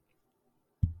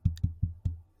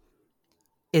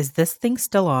Is this thing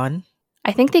still on?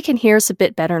 I think they can hear us a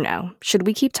bit better now. Should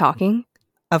we keep talking?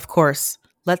 Of course.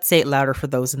 Let's say it louder for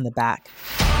those in the back.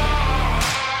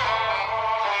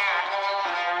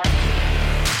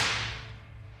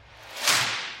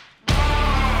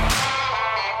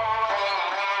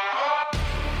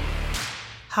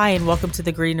 Hi, and welcome to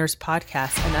the Green Nurse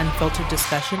Podcast, an unfiltered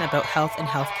discussion about health and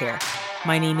healthcare.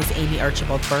 My name is Amy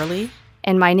Archibald Burley.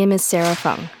 And my name is Sarah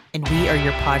Fung. And we are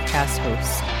your podcast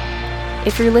hosts.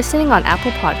 If you're listening on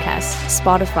Apple Podcasts,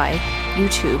 Spotify,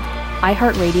 YouTube,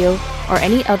 iHeartRadio, or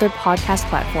any other podcast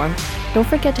platform, don't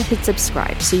forget to hit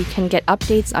subscribe so you can get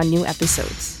updates on new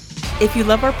episodes. If you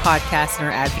love our podcast and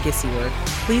our advocacy work,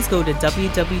 please go to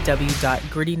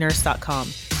www.grittynurse.com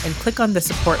and click on the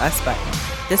Support Us button.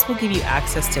 This will give you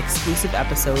access to exclusive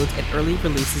episodes and early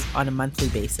releases on a monthly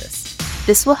basis.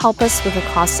 This will help us with the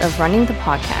cost of running the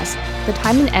podcast, the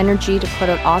time and energy to put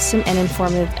out awesome and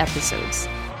informative episodes.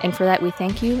 And for that, we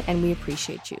thank you and we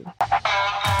appreciate you.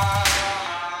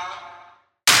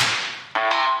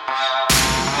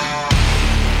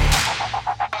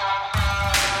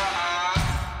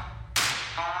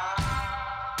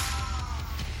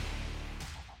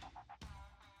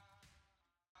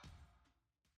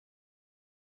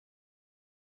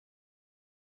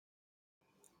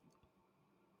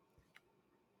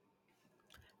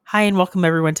 Hi, and welcome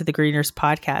everyone to the Green Nurse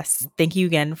Podcast. Thank you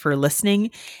again for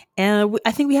listening. And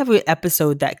I think we have an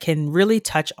episode that can really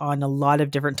touch on a lot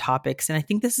of different topics. And I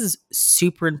think this is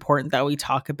super important that we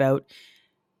talk about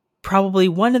probably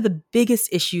one of the biggest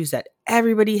issues that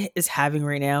everybody is having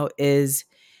right now is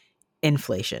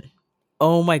inflation.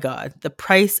 Oh my God, the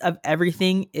price of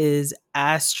everything is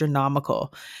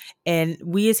astronomical. And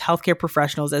we as healthcare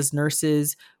professionals, as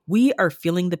nurses, we are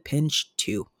feeling the pinch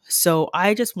too. So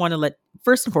I just want to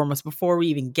first and foremost, before we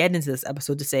even get into this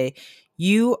episode, to say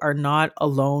you are not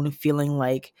alone feeling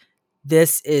like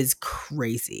this is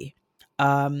crazy.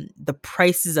 The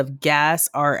prices of gas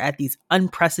are at these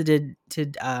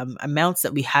unprecedented amounts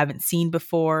that we haven't seen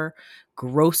before.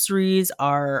 Groceries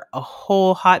are a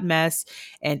whole hot mess.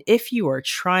 And if you are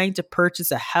trying to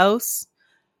purchase a house,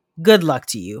 good luck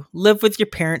to you. Live with your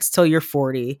parents till you're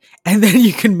 40, and then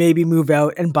you can maybe move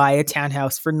out and buy a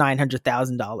townhouse for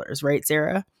 $900,000, right,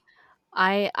 Sarah?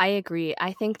 I agree.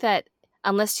 I think that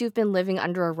unless you've been living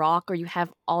under a rock or you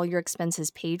have all your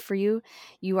expenses paid for you,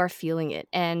 you are feeling it.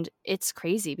 And it's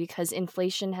crazy because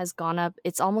inflation has gone up.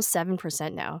 It's almost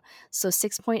 7% now. So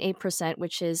 6.8%,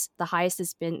 which is the highest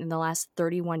it's been in the last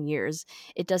 31 years.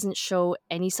 It doesn't show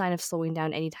any sign of slowing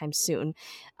down anytime soon.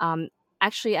 Um,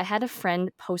 Actually, I had a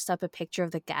friend post up a picture of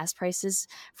the gas prices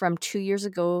from 2 years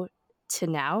ago to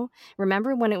now.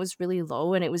 Remember when it was really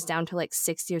low and it was down to like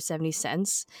 60 or 70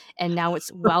 cents and now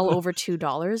it's well over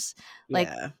 $2? Like,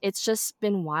 Yeah. it's just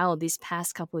been wild these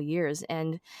past couple of years.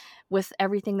 And with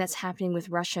everything that's happening with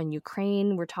Russia and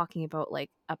Ukraine, we're talking about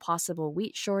like a possible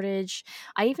wheat shortage.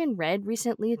 I even read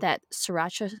recently that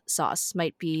sriracha sauce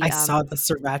I saw the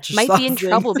sriracha might be in sauce thing.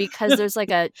 trouble because there's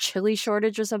like a chili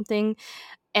shortage or something,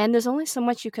 and there's only so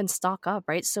much you can stock up,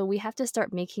 right? So we have to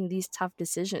start making these tough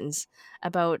decisions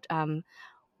about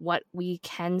what we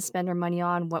can spend our money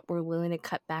on, what we're willing to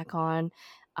cut back on,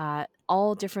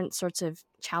 all different sorts of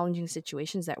challenging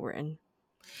situations that we're in.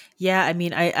 Yeah, I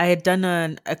mean, I had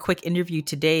done a quick interview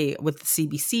today with the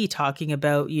CBC talking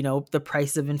about, the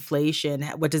price of inflation.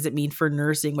 What does it mean for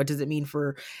nursing? What does it mean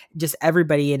for just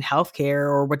everybody in healthcare?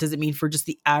 Or what does it mean for just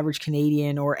the average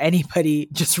Canadian or anybody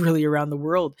just really around the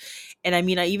world? And I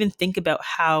mean, I even think about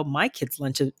how my kids'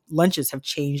 lunches have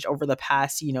changed over the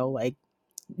past, like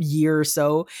year or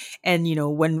so. And,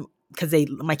 when because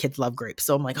my kids love grapes.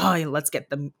 So I'm like, oh, let's get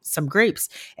them some grapes.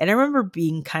 And I remember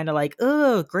being kind of like,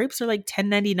 oh, grapes are like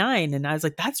 $10.99. And I was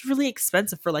like, that's really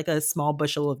expensive for like a small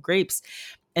bushel of grapes.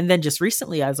 And then just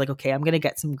recently I was like, okay, I'm going to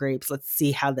get some grapes. Let's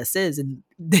see how this is. And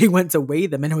they went to weigh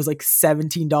them and it was like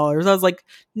 $17. I was like,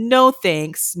 no,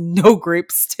 thanks. No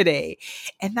grapes today.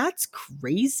 And that's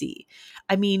crazy.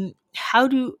 I mean,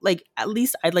 at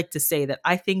least I'd like to say that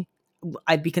I think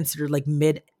I'd be considered like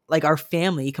our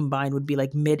family combined would be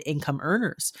like mid-income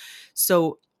earners.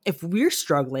 So if we're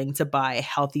struggling to buy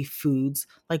healthy foods,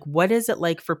 like what is it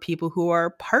like for people who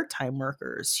are part-time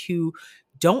workers who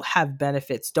don't have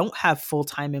benefits, don't have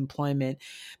full-time employment,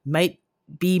 might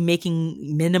be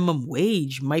making minimum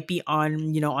wage, might be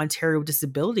on, Ontario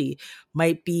disability,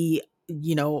 might be,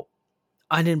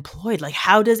 unemployed. Like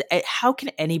how can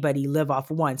anybody live off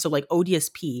one? So like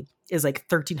ODSP is like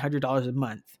 $1,300 a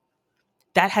month.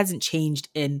 That hasn't changed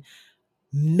in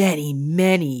many,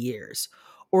 many years.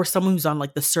 Or someone who's on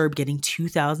like the CERB getting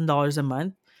 $2,000 a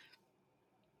month.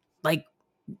 Like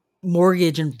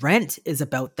mortgage and rent is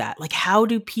about that. Like, how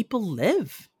do people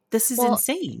live? This is Well,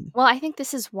 insane. well, I think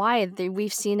this is why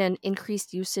we've seen an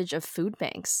increased usage of food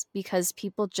banks, because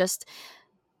people just,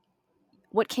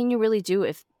 what can you really do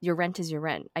if your rent is your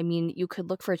rent? I mean, you could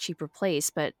look for a cheaper place,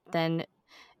 but then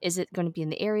is it going to be in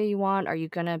the area you want? Are you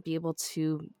going to be able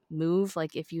to move?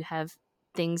 Like, if you have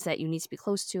things that you need to be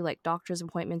close to, like doctor's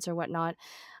appointments or whatnot.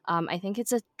 I think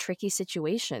it's a tricky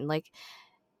situation. Like,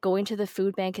 going to the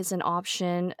food bank is an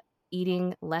option.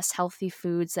 Eating less healthy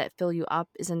foods that fill you up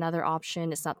is another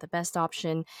option. It's not the best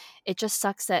option. It just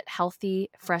sucks that healthy,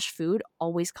 fresh food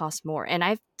always costs more. And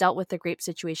I've dealt with the grape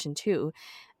situation too.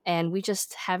 And we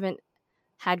just haven't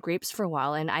had grapes for a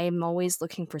while. And I am always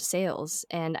looking for sales.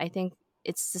 And I think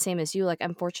it's the same as you. Like,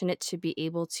 I'm fortunate to be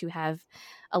able to have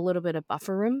a little bit of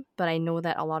buffer room, but I know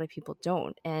that a lot of people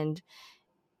don't. And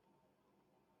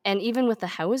even with the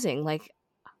housing, like,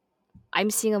 I'm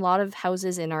seeing a lot of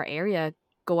houses in our area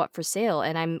go up for sale,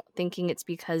 and I'm thinking it's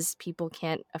because people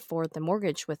can't afford the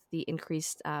mortgage with the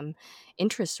increased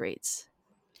interest rates.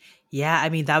 Yeah, I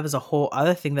mean, that was a whole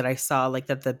other thing that I saw, like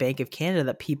that the Bank of Canada,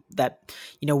 that people that,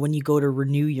 when you go to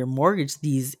renew your mortgage,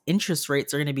 these interest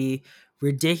rates are going to be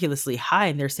ridiculously high.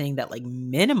 And they're saying that like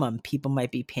minimum people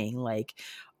might be paying like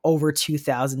over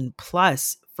 2,000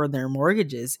 plus for their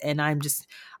mortgages. And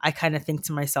I kind of think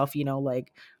to myself,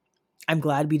 like, I'm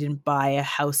glad we didn't buy a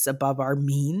house above our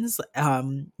means.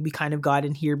 We kind of got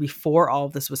in here before all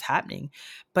of this was happening,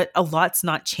 but a lot's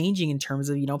not changing in terms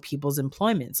of, people's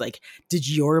employments. Like, did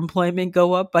your employment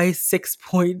go up by 6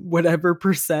 point whatever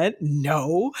percent?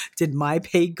 No. Did my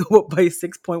pay go up by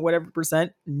 6 point whatever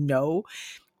percent? No.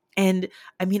 And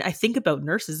I mean, I think about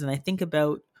nurses and I think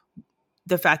about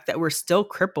the fact that we're still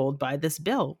crippled by this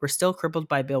bill. We're still crippled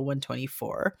by Bill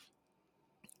 124.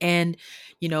 And,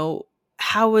 you know,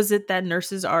 how is it that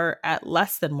nurses are at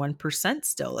less than 1%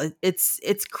 still?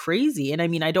 It's crazy. And I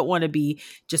mean, I don't want to be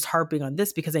just harping on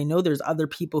this because I know there's other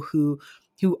people who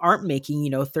aren't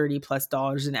making, 30 plus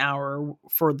dollars an hour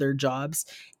for their jobs.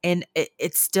 And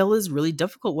it still is really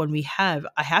difficult when I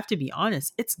have to be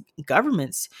honest, it's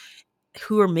governments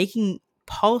who are making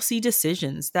policy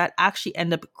decisions that actually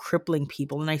end up crippling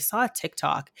people. And I saw a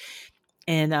TikTok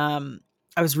and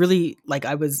I was really like,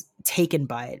 I was taken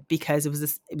by it because it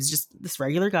was just this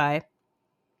regular guy,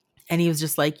 and he was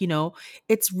just like,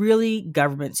 it's really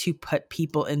governments who put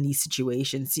people in these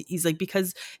situations. He's like,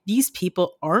 because these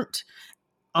people aren't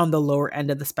on the lower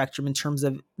end of the spectrum in terms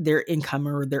of their income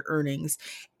or their earnings,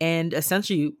 and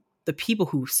essentially the people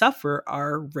who suffer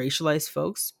are racialized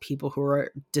folks, people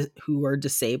who are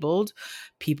disabled,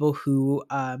 people who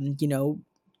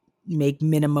make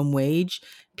minimum wage,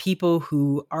 people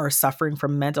who are suffering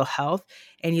from mental health.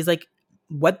 And he's like,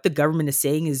 what the government is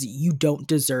saying is you don't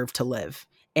deserve to live.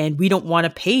 And we don't want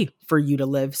to pay for you to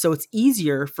live. So it's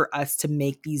easier for us to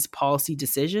make these policy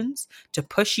decisions to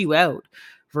push you out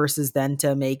versus then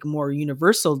to make more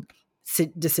universal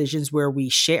decisions where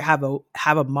we have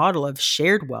a model of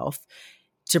shared wealth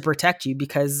to protect you,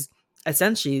 because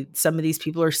essentially some of these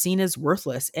people are seen as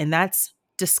worthless, and that's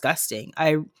disgusting.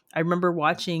 I remember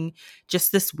watching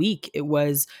just this week, it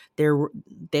was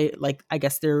they like, I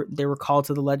guess they were called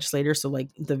to the legislator, so like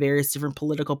the various different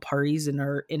political parties in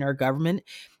our government,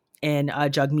 and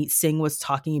Jagmeet Singh was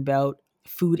talking about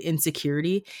food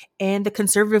insecurity, and the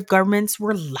conservative governments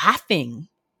were laughing.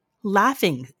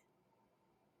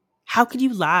 How could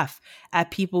you laugh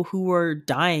at people who are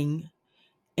dying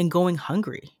and going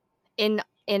hungry? In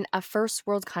a first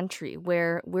world country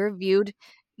where we're viewed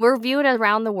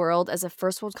around the world as a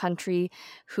first world country,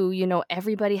 who,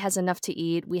 everybody has enough to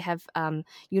eat. We have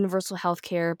universal health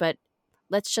care, but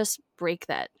let's just break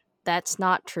that. That's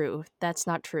not true. That's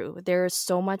not true. There is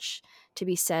so much to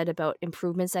be said about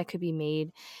improvements that could be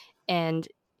made. And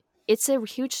it's a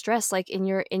huge stress. Like, in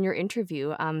your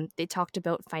interview, they talked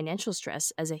about financial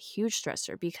stress as a huge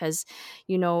stressor, because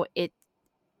it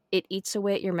eats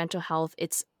away at your mental health.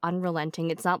 It's unrelenting.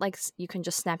 It's not like you can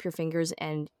just snap your fingers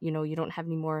and, you don't have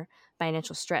any more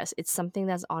financial stress. It's something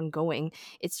that's ongoing.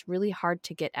 It's really hard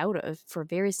to get out of for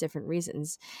various different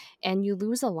reasons. And you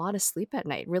lose a lot of sleep at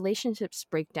night. Relationships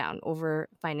break down over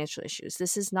financial issues.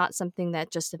 This is not something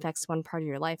that just affects one part of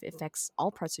your life. It affects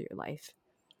all parts of your life.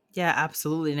 Yeah,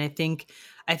 absolutely. And I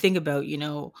think about,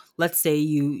 let's say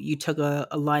you took a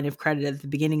line of credit at the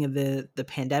beginning of the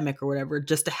pandemic or whatever,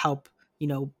 just to help,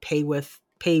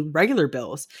 pay regular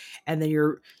bills. And then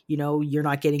you're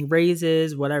not getting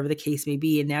raises, whatever the case may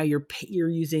be. And now you're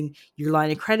using your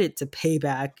line of credit to pay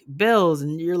back bills.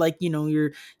 And you're like,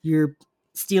 you're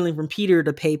stealing from Peter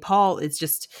to pay Paul.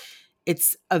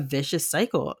 It's a vicious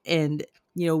cycle. And,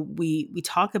 we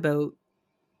talk about,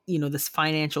 this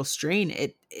financial strain,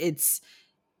 it's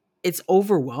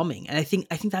overwhelming. And I think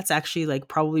that's actually like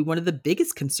probably one of the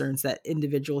biggest concerns that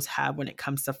individuals have when it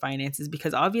comes to finances,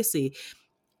 because obviously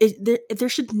there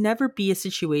should never be a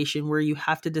situation where you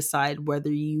have to decide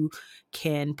whether you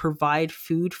can provide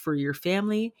food for your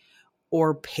family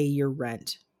or pay your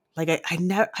rent. Like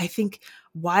I think,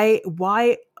 why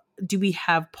do we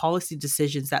have policy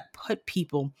decisions that put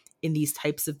people in these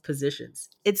types of positions?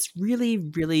 It's really,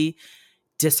 really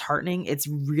disheartening. It's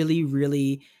really,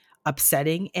 really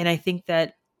upsetting. And I think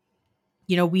that,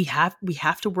 we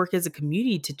have to work as a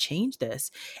community to change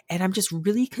this. And I'm just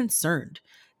really concerned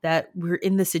that we're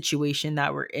in the situation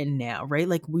that we're in now, right?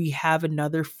 Like, we have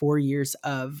another 4 years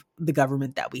of the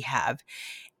government that we have,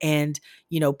 and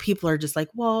people are just like,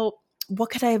 well, what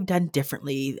could I have done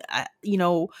differently?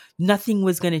 Nothing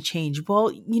was going to change.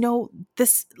 Well,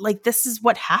 this is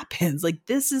what happens. Like,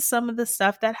 this is some of the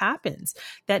stuff that happens,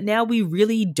 that now we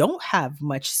really don't have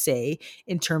much say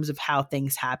in terms of how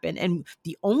things happen. And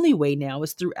the only way now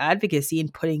is through advocacy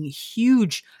and putting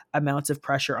huge amounts of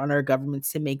pressure on our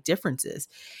governments to make differences.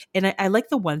 And I like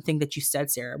the one thing that you said,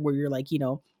 Sarah, where you're like,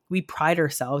 we pride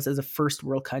ourselves as a first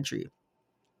world country.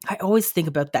 I always think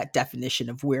about that definition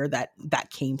of where that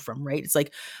came from, right? It's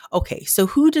like, okay, so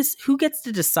who gets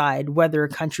to decide whether a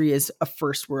country is a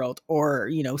first world or,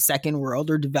 second world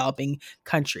or developing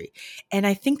country? And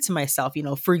I think to myself,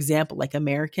 for example, like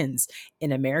Americans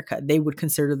in America, they would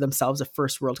consider themselves a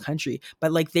first world country,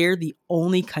 but like they're the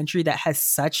only country that has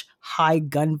such high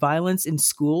gun violence in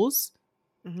schools.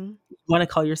 Mm-hmm. You want to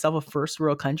call yourself a first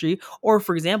world country? Or,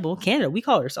 for example, Canada, we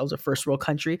call ourselves a first world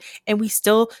country, and we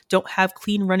still don't have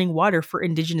clean running water for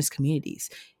Indigenous communities.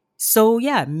 So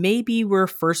yeah, maybe we're a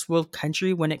first world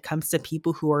country when it comes to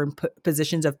people who are in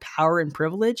positions of power and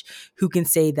privilege, who can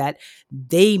say that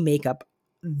they make up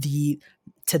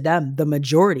to them, the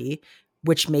majority,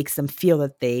 which makes them feel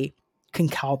that they can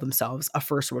call themselves a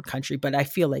first world country. But I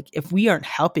feel like if we aren't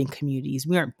helping communities,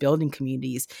 we aren't building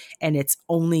communities, and it's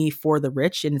only for the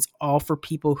rich and it's all for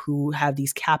people who have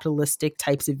these capitalistic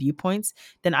types of viewpoints,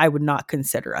 then I would not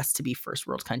consider us to be first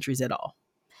world countries at all.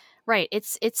 Right.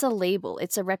 It's a label.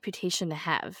 It's a reputation to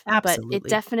have, but it Absolutely.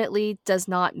 definitely does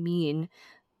not mean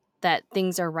that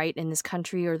things are right in this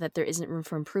country, or that there isn't room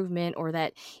for improvement, or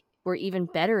that we're even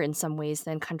better in some ways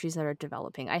than countries that are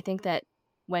developing. I think that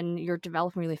when you're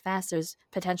developing really fast, there's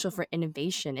potential for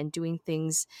innovation and doing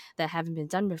things that haven't been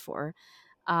done before.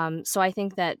 So I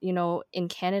think that, in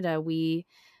Canada, we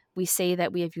say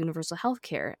that we have universal health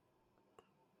care,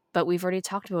 but we've already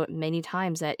talked about many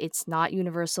times that it's not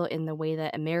universal in the way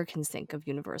that Americans think of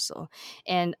universal.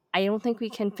 And I don't think we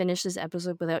can finish this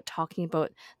episode without talking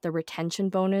about the retention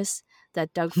bonus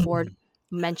that Doug Ford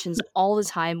mentions all the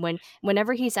time.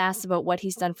 Whenever he's asked about what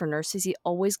he's done for nurses, he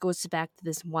always goes back to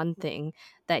this one thing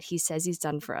that he says he's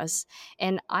done for us.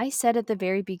 And I said at the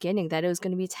very beginning that it was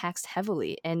going to be taxed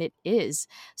heavily, and it is.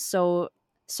 So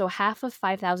half of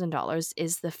 $5,000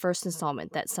 is the first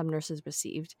installment that some nurses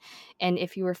received. And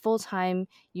if you were full time,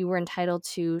 you were entitled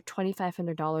to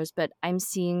 $2,500. But I'm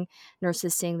seeing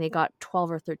nurses saying they got $1,200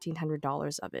 or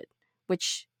 $1,300 of it,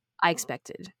 which I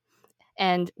expected.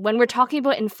 And when we're talking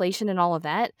about inflation and all of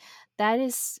that, that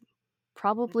is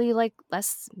probably like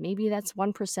less, maybe that's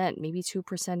 1%, maybe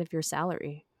 2% of your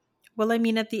salary. Well, I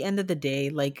mean, at the end of the day,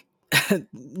 like,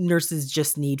 nurses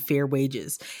just need fair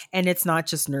wages. And it's not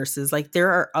just nurses. Like,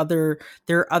 there are other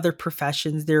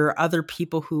professions, there are other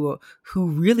people who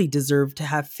really deserve to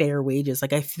have fair wages.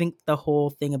 Like, I think the whole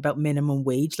thing about minimum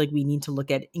wage, like, we need to look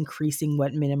at increasing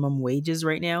what minimum wage is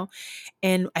right now.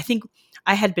 And I think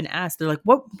I had been asked, they're like,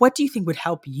 what do you think would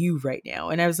help you right now?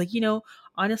 And I was like,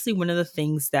 honestly, one of the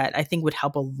things that I think would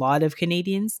help a lot of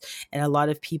Canadians and a lot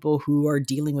of people who are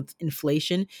dealing with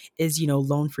inflation is,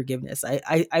 loan forgiveness.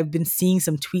 I've been seeing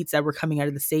some tweets that were coming out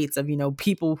of the States of,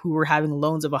 people who were having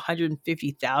loans of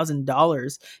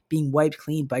 $150,000 being wiped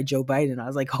clean by Joe Biden. I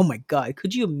was like, oh my God,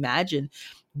 could you imagine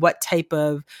what type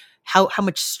of how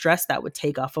much stress that would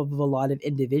take off of a lot of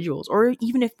individuals? Or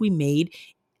even if we made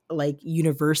like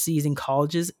universities and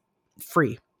colleges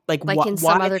free. Like, Like in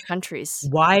some other countries.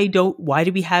 why do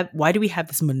we have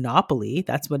this monopoly,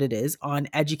 that's what it is, on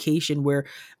education, where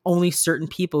only certain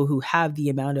people who have the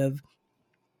amount of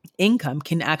income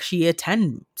can actually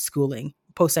attend schooling,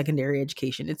 post-secondary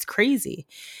education? It's crazy.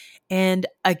 And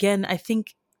again, I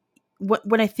think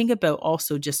when I think about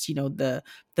also just, the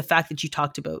fact that you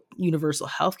talked about universal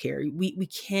healthcare, we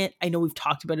can't, I know we've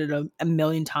talked about it a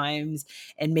million times,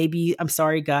 and maybe, I'm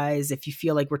sorry guys if you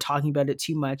feel like we're talking about it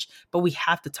too much, but we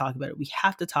have to talk about it. We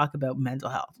have to talk about mental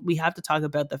health. We have to talk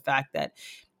about the fact that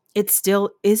it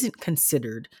still isn't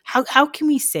considered. How can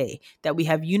we say that we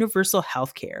have universal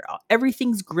health care?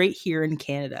 Everything's great here in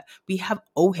Canada. We have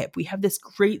OHIP. We have this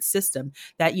great system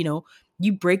that,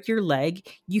 you break your leg,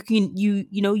 you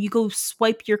go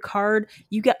swipe your card,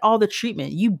 you get all the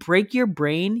treatment. You break your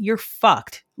brain, you're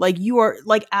fucked. Like you are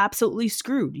like absolutely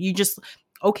screwed. You just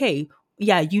okay,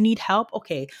 yeah, you need help.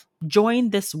 Okay, join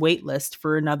this wait list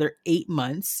for another 8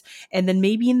 months. And then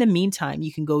maybe in the meantime,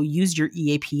 you can go use your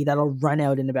EAP that'll run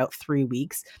out in about 3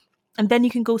 weeks. And then you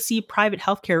can go see a private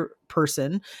healthcare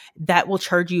person that will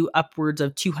charge you upwards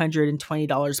of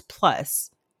 $220 plus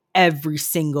every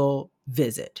single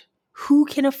visit. Who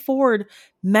can afford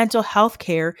mental health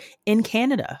care in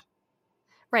Canada?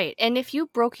 Right. And if you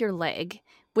broke your leg,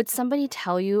 would somebody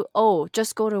tell you, "Oh,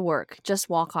 just go to work, just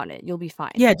walk on it, you'll be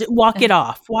fine." Yeah, walk it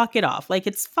off. Walk it off. Like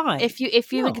it's fine. If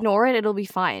you No. ignore it, it'll be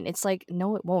fine. It's like,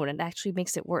 no, it won't. It actually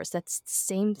makes it worse. That's the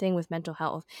same thing with mental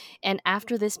health. And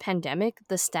after this pandemic,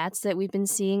 the stats that we've been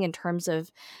seeing in terms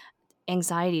of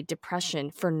anxiety,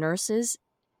 depression for nurses,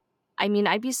 I mean,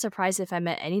 I'd be surprised if I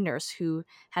met any nurse who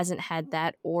hasn't had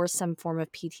that or some form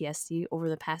of PTSD over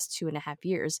the past 2.5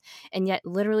 years. And yet,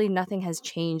 literally, nothing has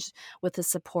changed with the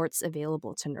supports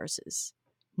available to nurses.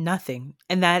 Nothing.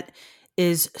 And that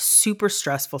is super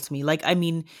stressful to me. Like, I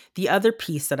mean, the other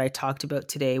piece that I talked about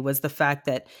today was the fact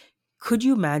that could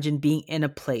you imagine being in a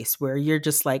place where you're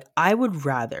just like, I would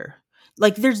rather,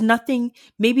 like,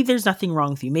 maybe there's nothing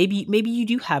wrong with you. Maybe you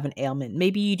do have an ailment.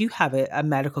 Maybe you do have a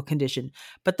medical condition.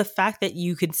 But the fact that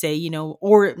you could say,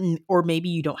 or maybe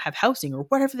you don't have housing or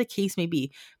whatever the case may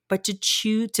be, but to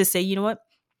choose to say, you know what,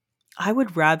 I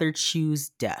would rather choose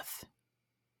death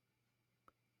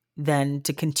than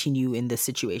to continue in this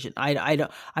situation. I'm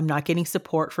not getting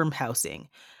support from housing.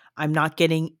 I'm not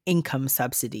getting income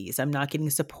subsidies. I'm not getting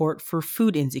support for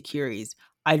food insecurities.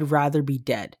 I'd rather be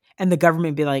dead. And the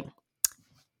government be like,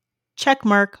 check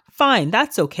mark, fine,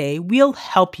 that's okay. We'll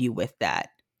help you with that.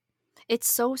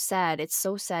 It's so sad. It's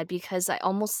so sad because I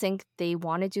almost think they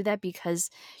want to do that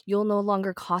because you'll no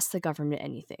longer cost the government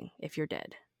anything if you're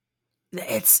dead.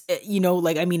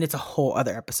 Like, I mean, it's a whole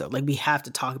other episode. Like, we have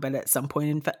to talk about it at some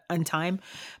point in time.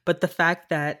 But the fact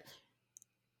that,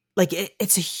 like,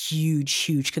 it's a huge,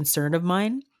 huge concern of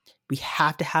mine. We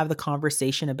have to have the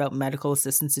conversation about medical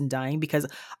assistance in dying because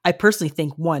I personally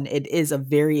think, one, it is a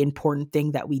very important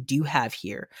thing that we do have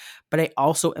here. But I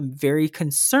also am very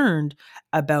concerned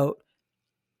about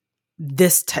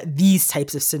these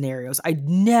types of scenarios. I'd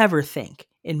never think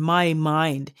in my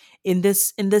mind in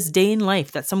this day in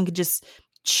life that someone could just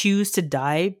choose to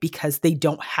die because they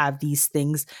don't have these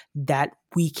things that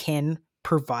we can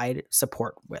provide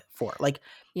support with for. Like,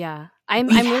 Yeah. I'm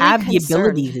we I'm really have the concerned.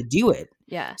 ability to do it.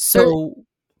 Yeah. So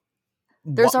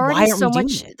why aren't we doing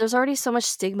it? There's already so much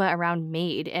stigma around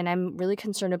MAID, and I'm really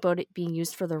concerned about it being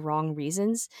used for the wrong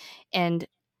reasons. And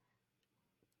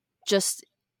just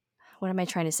what am I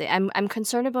trying to say? I'm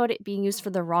concerned about it being used for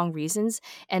the wrong reasons,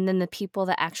 and then the people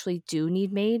that actually do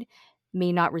need MAID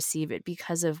may not receive it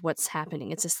because of what's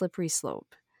happening. It's a slippery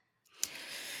slope.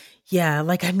 Yeah,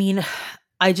 like, I mean,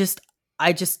 I just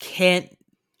can't.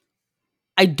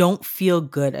 I don't feel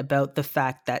good about the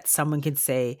fact that someone can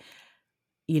say,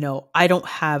 I don't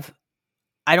have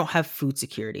food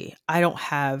security. I don't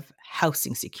have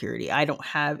housing security. I don't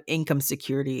have income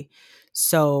security.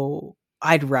 So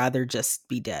I'd rather just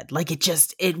be dead. Like,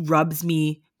 it rubs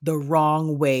me the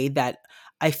wrong way that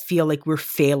I feel like we're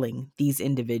failing these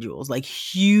individuals, like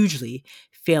hugely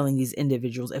failing these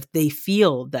individuals if they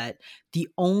feel that the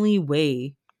only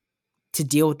way to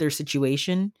deal with their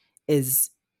situation is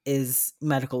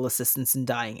medical assistance in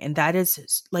dying. And that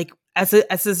is like, as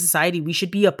a society, we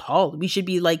should be appalled, we should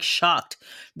be like shocked.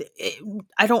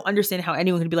 I don't understand how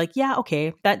anyone could be like, yeah,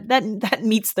 okay, that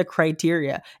meets the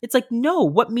criteria. It's like, no,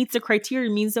 what meets the criteria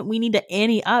means that we need to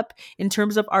ante up in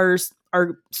terms of our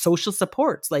social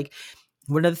supports. Like,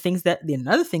 another thing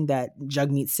that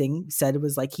Jagmeet Singh said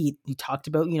was like, he talked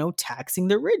about, taxing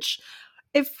the rich.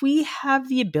 If we have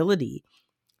the ability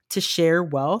to share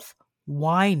wealth,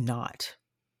 why not?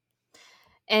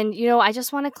 And, I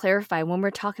just want to clarify when we're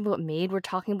talking about MAID, we're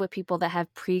talking about people that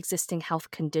have pre existing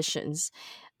health conditions,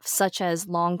 such as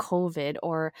long COVID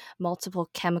or multiple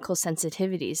chemical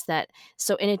sensitivities.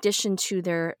 So, in addition to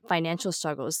their financial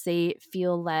struggles, they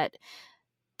feel that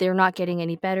they're not getting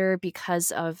any better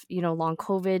because of, long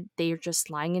COVID. They're just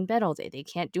lying in bed all day. They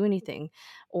can't do anything.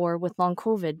 Or with long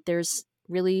COVID, there's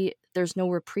no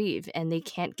reprieve and they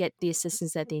can't get the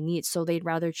assistance that they need. So they'd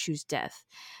rather choose death.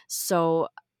 So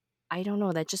I don't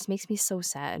know, that just makes me so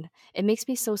sad. It makes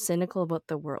me so cynical about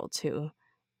the world too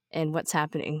and what's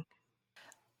happening.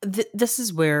 This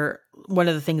is where one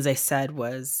of the things I said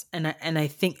was, and I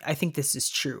think this is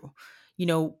true.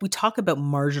 We talk about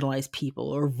marginalized people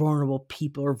or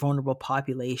vulnerable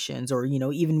populations, or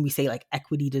even we say like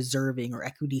equity deserving or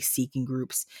equity seeking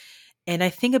groups. And I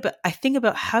think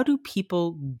about how do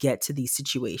people get to these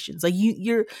situations? Like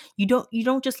you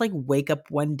don't just like wake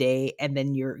up one day and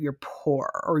then you're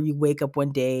poor, or you wake up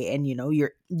one day and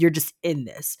you're just in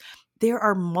this. There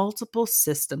are multiple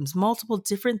systems, multiple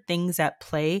different things at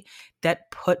play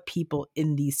that put people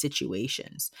in these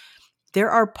situations. There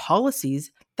are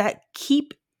policies that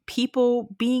keep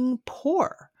people being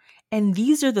poor. And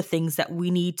these are the things that we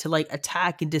need to like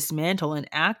attack and dismantle and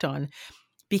act on,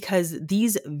 because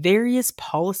these various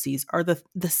policies are the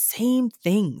same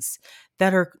things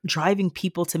that are driving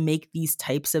people to make these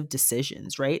types of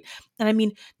decisions, right? And I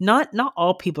mean, not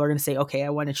all people are going to say, okay, I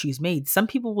want to choose maids. Some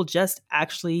people will just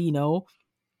actually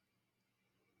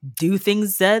do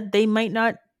things that they might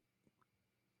not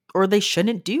or they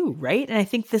shouldn't do, right? And I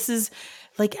think this is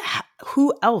like,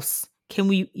 who else can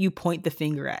you point the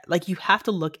finger at? Like, you have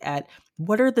to look at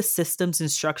what are the systems and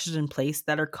structures in place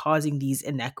that are causing these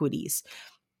inequities.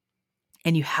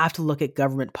 And you have to look at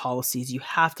government policies. You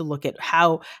have to look at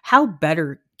how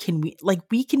better can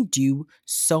we can do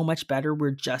so much better.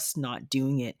 We're just not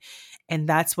doing it. And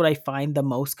that's what I find the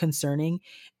most concerning.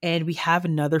 And we have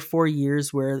another 4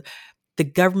 years where the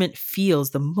government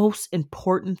feels the most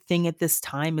important thing at this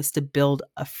time is to build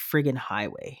a friggin'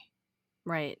 highway.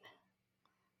 Right.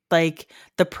 Like,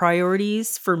 the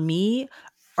priorities for me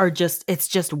are just, it's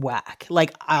just whack.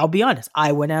 Like, I'll be honest,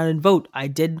 I went out and vote. I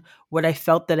did what I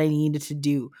felt that I needed to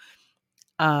do.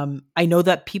 I know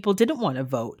that people didn't want to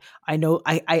vote. I know,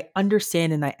 I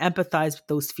understand and I empathize with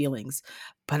those feelings,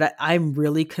 but I'm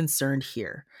really concerned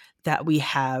here that we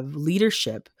have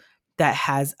leadership that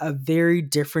has a very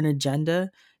different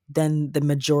agenda than the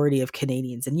majority of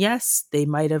Canadians. And yes, they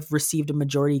might have received a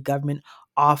majority government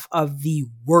off of the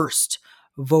worst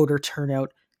voter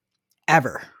turnout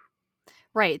ever.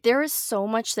 Right. There is so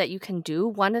much that you can do.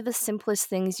 One of the simplest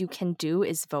things you can do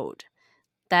is vote.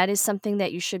 That is something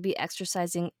that you should be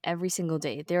exercising every single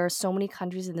day. There are so many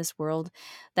countries in this world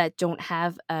that don't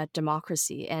have a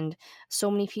democracy, and so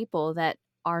many people that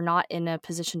are not in a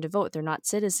position to vote. They're not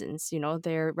citizens,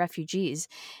 they're refugees.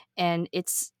 And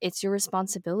it's your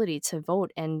responsibility to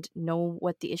vote and know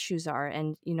what the issues are,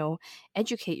 and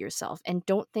educate yourself, and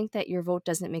don't think that your vote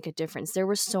doesn't make a difference. There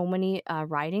were so many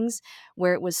ridings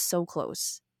where it was so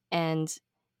close, and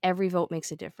every vote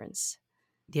makes a difference.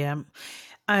 Yeah.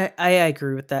 I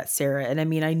agree with that, Sarah. And I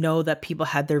mean, I know that people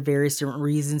had their various different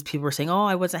reasons. People were saying, "Oh,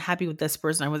 I wasn't happy with this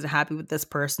person. I wasn't happy with this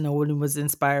person. No one was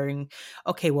inspiring."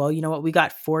 Okay, well, you know what? We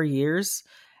got 4 years.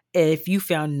 If you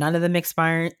found none of them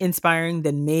inspiring,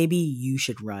 then maybe you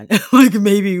should run. Like,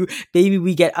 maybe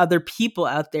we get other people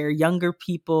out there, younger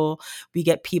people. We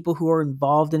get people who are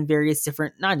involved in various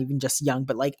different, not even just young,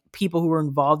 but like people who are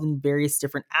involved in various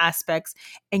different aspects,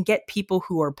 and get people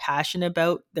who are passionate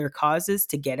about their causes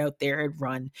to get out there and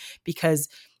run, because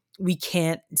we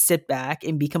can't sit back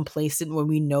and be complacent when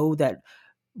we know that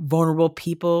vulnerable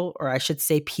people, or I should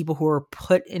say people who are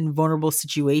put in vulnerable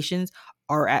situations,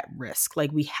 are at risk.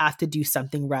 Like, we have to do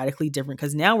something radically different,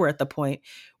 because now we're at the point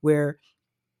where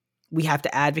we have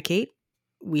to advocate.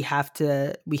 We have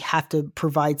to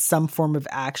provide some form of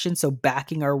action, so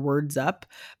backing our words up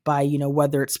by,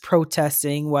 whether it's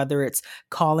protesting, whether it's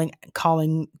calling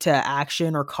to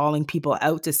action, or calling people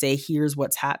out to say here's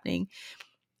what's happening.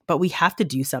 But we have to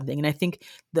do something. And I think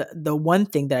the one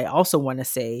thing that I also want to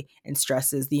say and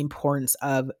stress is the importance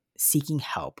of seeking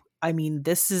help. I mean,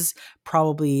 this is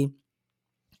probably,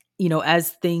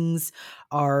 as things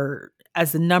are,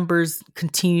 as the numbers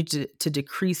continue to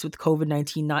decrease with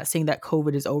COVID-19, not saying that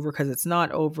COVID is over, because it's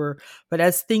not over, but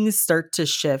as things start to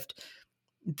shift,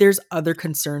 there's other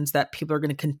concerns that people are going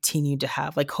to continue to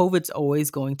have. Like, COVID's always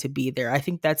going to be there. I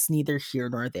think that's neither here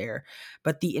nor there.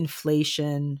 But the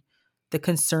inflation, the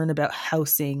concern about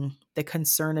housing, the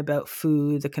concern about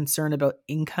food, the concern about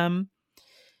income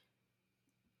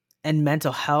and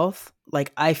mental health,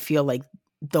 like, I feel like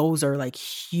those are like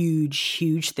huge,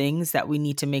 huge things that we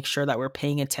need to make sure that we're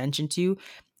paying attention to.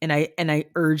 And I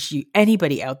urge you,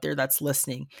 anybody out there that's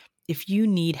listening, if you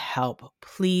need help,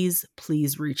 please,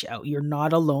 please reach out. You're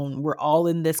not alone. We're all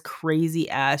in this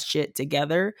crazy ass shit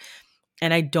together.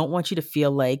 And I don't want you to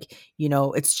feel like,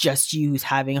 it's just you who's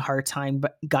having a hard time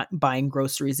buying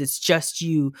groceries. It's just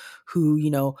you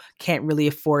who, can't really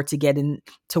afford to get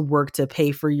into work to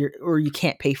pay for or you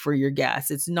can't pay for your gas.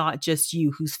 It's not just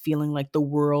you who's feeling like the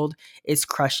world is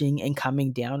crushing and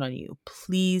coming down on you.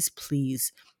 Please,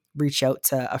 please reach out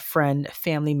to a friend, a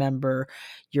family member,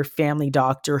 your family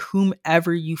doctor,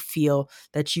 whomever you feel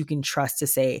that you can trust to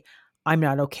say, I'm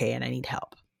not okay and I need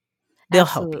help. They'll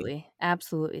help you. Absolutely.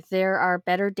 Absolutely. There are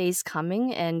better days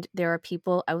coming, and there are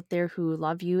people out there who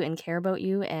love you and care about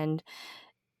you, and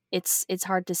it's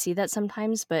hard to see that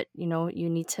sometimes, but you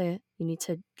need to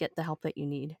get the help that you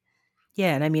need.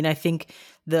 Yeah, and I mean, I think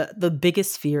the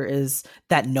biggest fear is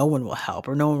that no one will help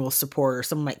or no one will support or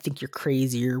someone might think you're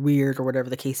crazy or weird or whatever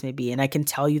the case may be. And I can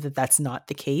tell you that that's not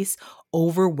the case.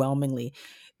 Overwhelmingly,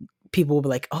 people will be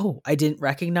like, "Oh, I didn't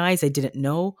recognize, I didn't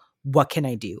know. What can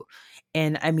I do?"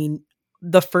 And I mean,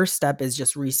 the first step is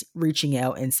just reaching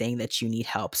out and saying that you need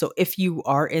help. So if you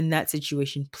are in that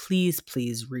situation, please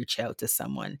reach out to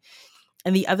someone.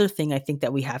 And the other thing I think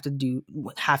that we have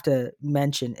to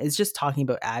mention is just talking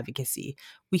about advocacy.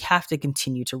 We have to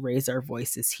continue to raise our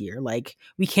voices here. Like,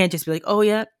 we can't just be like, "Oh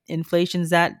yeah, inflation's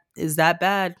that is that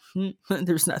bad.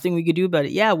 There's nothing we could do about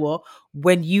it." Yeah, well,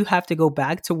 when you have to go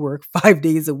back to work 5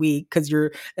 days a week because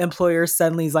your employer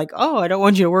suddenly is like, "Oh, I don't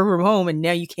want you to work from home," and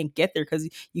now you can't get there because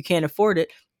you can't afford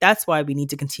it. That's why we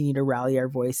need to continue to rally our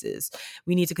voices.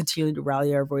 We need to continue to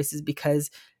rally our voices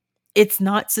because it's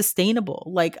not sustainable.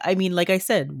 Like, I mean, like I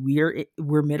said,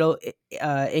 we're middle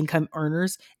income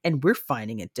earners and we're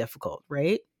finding it difficult,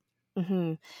 right?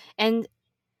 Hmm. And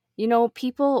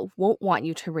people won't want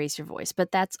you to raise your voice,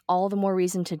 but that's all the more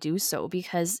reason to do so,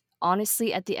 because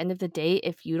honestly, at the end of the day,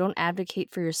 if you don't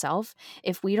advocate for yourself,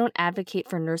 if we don't advocate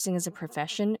for nursing as a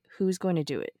profession, who's going to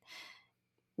do it?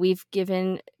 We've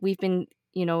been,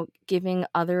 giving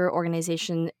other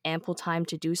organization ample time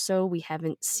to do so. We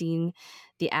haven't seen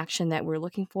the action that we're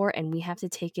looking for, and we have to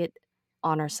take it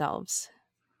on ourselves.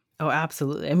 Oh,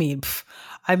 absolutely. I mean,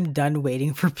 I'm done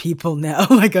waiting for people now.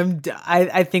 Like,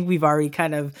 I think we've already,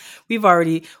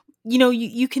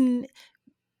 you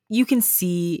can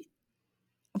see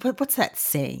what's that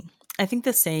saying? I think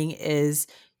the saying is,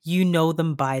 you know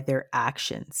them by their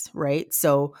actions, right?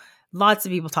 So lots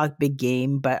of people talk big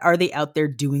game, but are they out there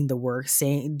doing the work,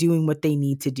 doing what they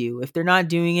need to do? If they're not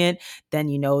doing it, then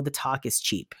the talk is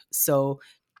cheap. So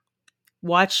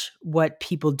watch what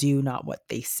people do, not what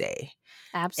they say.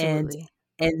 And Absolutely.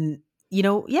 and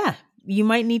yeah, you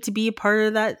might need to be a part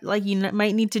of that. Like,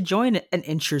 might need to join an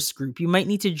interest group. You might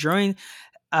need to join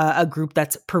a group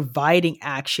that's providing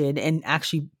action and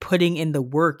actually putting in the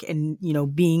work and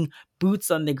being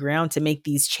boots on the ground to make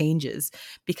these changes,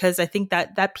 because I think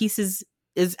that that piece is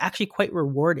actually quite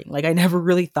rewarding. Like, I never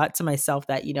really thought to myself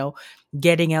that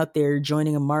getting out there,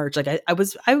 joining a march, like I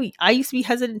used to be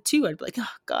hesitant too. I'd be like, "Oh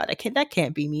god, I can't, that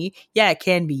can't be me." Yeah, it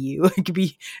can be you.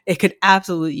 It could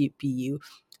absolutely be you.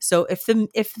 So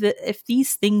if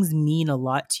these things mean a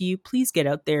lot to you, please get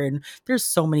out there. And there's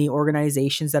so many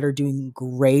organizations that are doing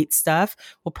great stuff.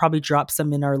 We'll probably drop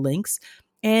some in our links,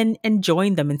 and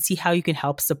join them and see how you can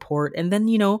help support. And then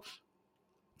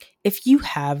if you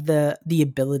have the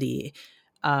ability,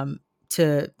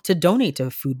 to donate to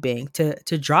a food bank,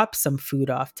 to drop some food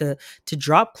off, to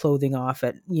drop clothing off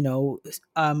at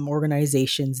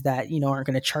organizations that aren't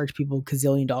going to charge people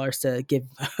gazillion dollars to give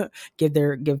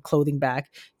give clothing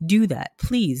back. Do that,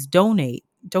 please. Donate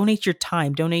your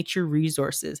time, donate your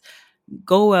resources.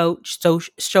 Go out,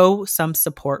 show some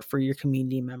support for your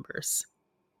community members.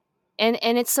 And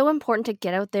it's so important to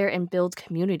get out there and build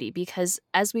community, because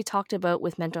as we talked about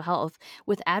with mental health,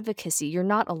 with advocacy, you're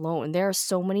not alone. There are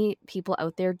so many people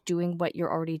out there doing what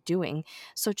you're already doing.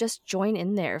 So just join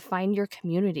in there, find your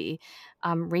community,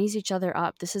 raise each other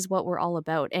up. This is what we're all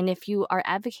about. And if you are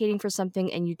advocating for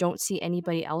something and you don't see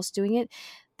anybody else doing it,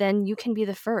 then you can be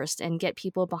the first and get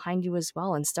people behind you as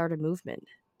well and start a movement.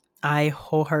 I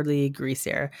wholeheartedly agree,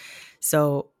 Sarah.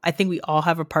 So I think we all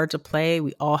have a part to play.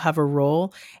 We all have a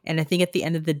role, and I think at the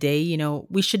end of the day,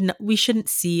 we shouldn't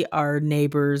see our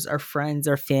neighbors, our friends,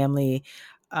 our family,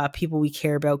 people we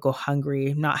care about go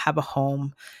hungry, not have a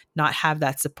home, not have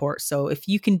that support. So if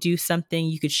you can do something,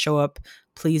 you could show up.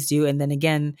 Please do. And then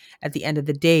again, at the end of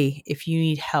the day, if you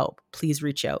need help, please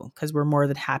reach out, because we're more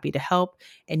than happy to help.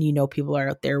 And people are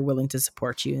out there willing to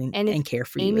support you And if and care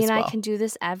for you Amy as and I well. can do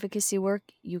this advocacy work,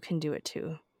 you can do it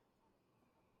too.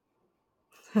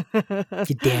 You're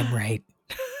damn right.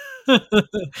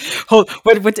 Hold,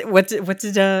 what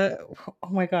did oh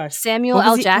my gosh, Samuel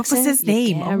L. what was Jackson, his you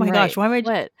name? Oh damn my gosh, right. why am I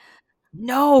What?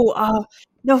 no,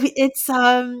 no, it's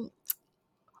from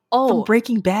Oh,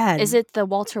 Breaking is Bad. it the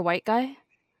Walter White guy?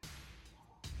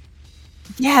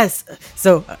 Yes.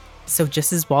 So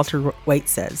just as Walter White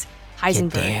says, you're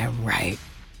Heisenberg. damn right.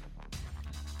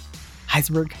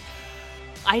 Heisenberg.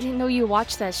 I didn't know you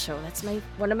watched that show. That's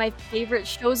one of my favorite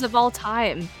shows of all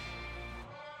time.